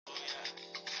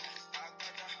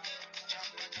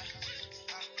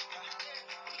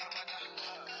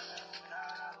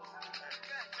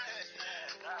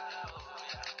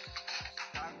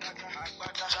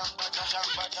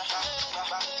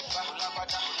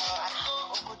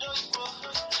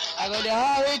I got the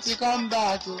hurry to come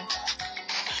back. Oh.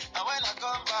 And when I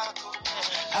come back,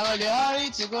 I got the hurry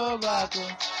to go back. Oh. I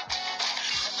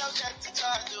don't get to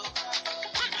charge you.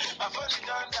 My phone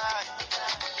don't die.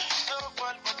 No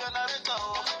phone for generator.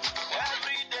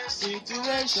 Every day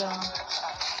Situation.